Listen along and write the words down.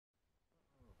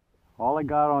All I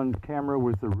got on camera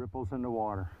was the ripples in the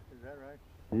water. Is that right?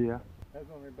 Yeah. That's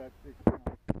only about 6 pounds.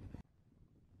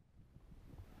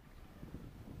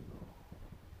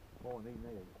 Boy, he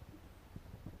nailed it.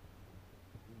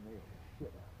 He nailed the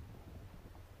shit out.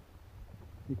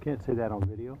 You can't say that on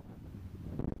video.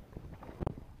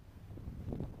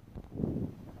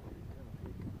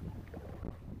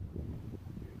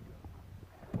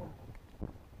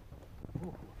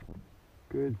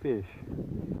 Good fish.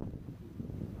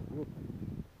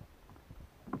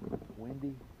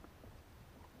 Windy.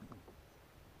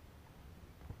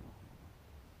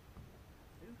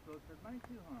 He was close to the bank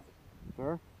too, huh?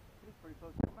 Sir? He was pretty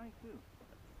close to the bank too.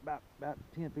 About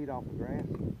 10 feet off the grass.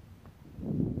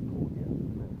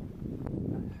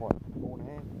 What,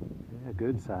 4.5? Yeah,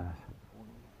 good size.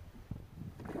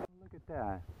 Look at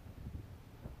that.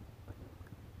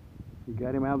 You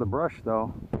got him out of the brush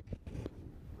though.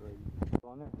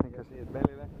 On there? I think I see his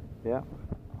belly there. Yeah.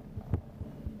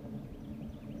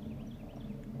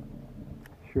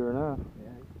 Sure enough.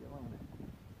 Yeah, he's still on it.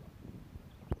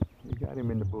 You got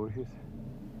him in the bushes.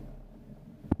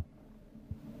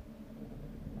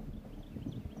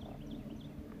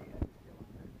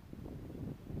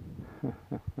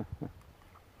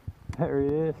 There he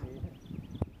is.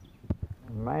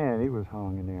 Man, he was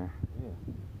hung in there. Yeah.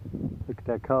 Look at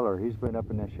that color. He's been up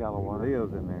in that shallow water. He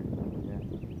lives in there. Yeah.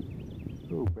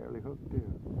 Ooh, barely hooked too.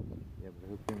 Yeah, but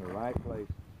hooked in the right place.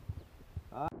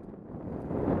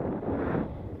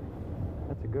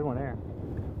 That's a good one there.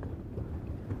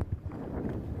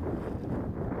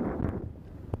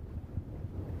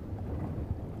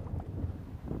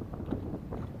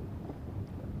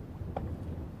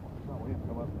 Oh, we have to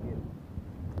come up and get it.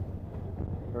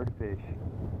 Birdfish.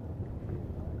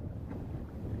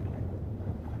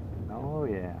 Oh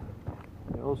yeah.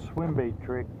 The old swim bait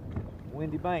trick.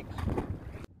 Windy banks.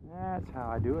 That's how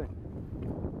I do it.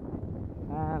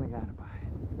 Finally got a bite.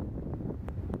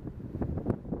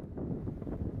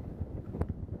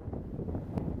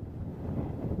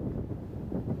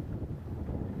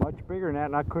 Much bigger than that,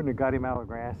 and I couldn't have got him out of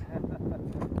the grass.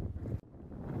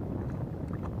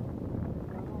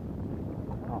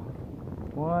 Oh.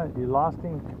 What? You lost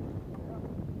him?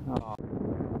 Oh.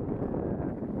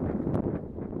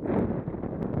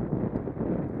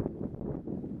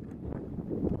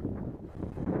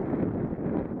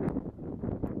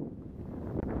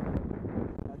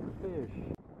 That's a fish.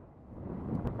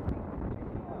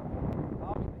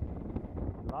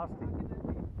 Lost him.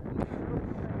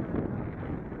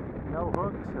 No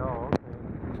hooks? Oh,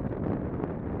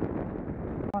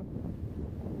 okay.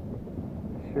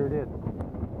 Sure did.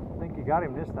 I think you got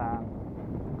him this time.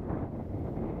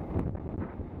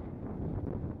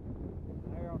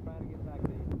 There, I'll try to get back to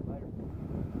you later.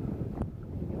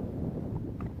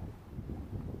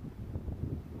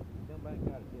 Come back and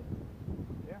got it, yeah.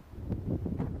 Yeah.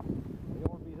 They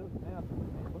don't want to be hooked now.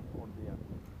 They look for to be out.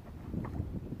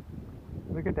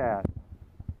 Look at that.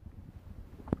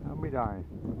 I'll be darned.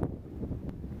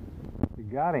 You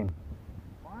got him.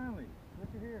 Finally. Look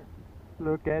at here.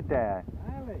 Look at that.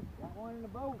 Finally. Got one in the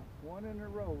boat. One in a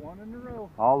row. One in a row.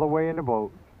 All the way in the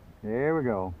boat. There we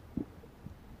go.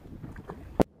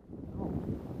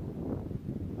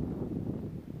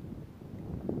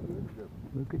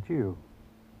 Look at you.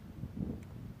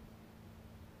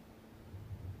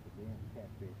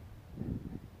 Catfish.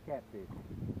 Catfish.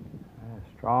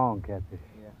 Strong catfish.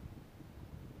 Yeah.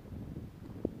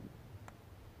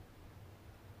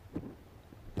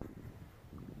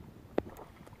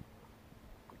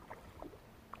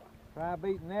 Try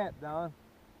beating that, Don.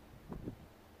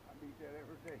 I beat that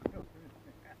every day.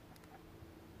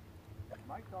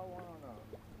 Mike saw one on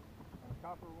a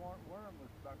copper worm was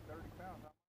about 30 pounds.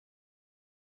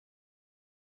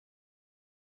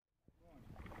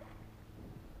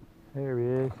 There he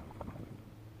is.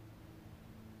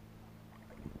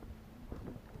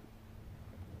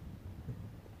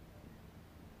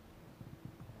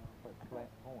 Put a flat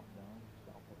point, Don.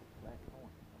 Stop with a flat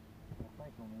point. I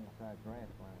think on the inside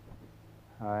grass line.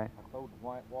 All right. I throwed the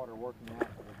white water working out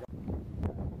for the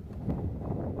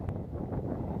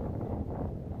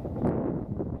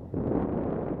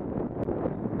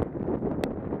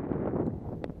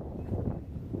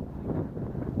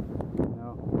No.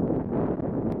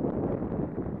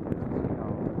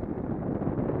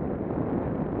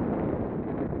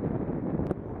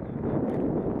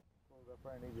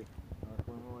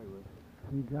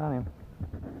 You got him.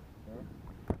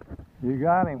 You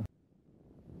got him.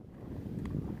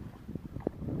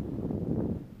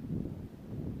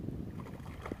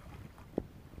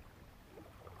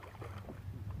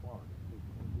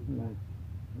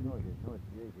 No,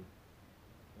 it's easy.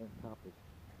 That top is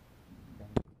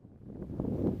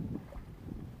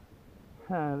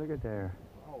Look at there.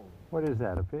 Oh, What is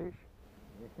that, a fish?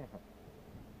 yeah.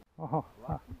 Oh,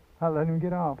 I let him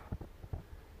get off.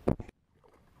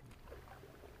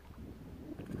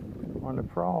 On the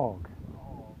frog.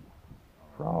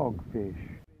 Frog fish.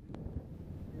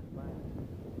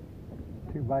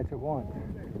 Two bites at once.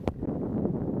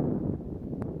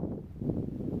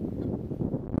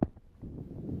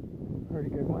 Pretty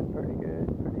good one, pretty good,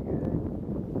 pretty good.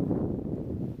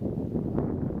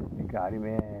 You got him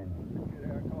in.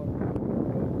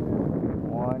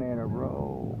 One in a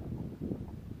row.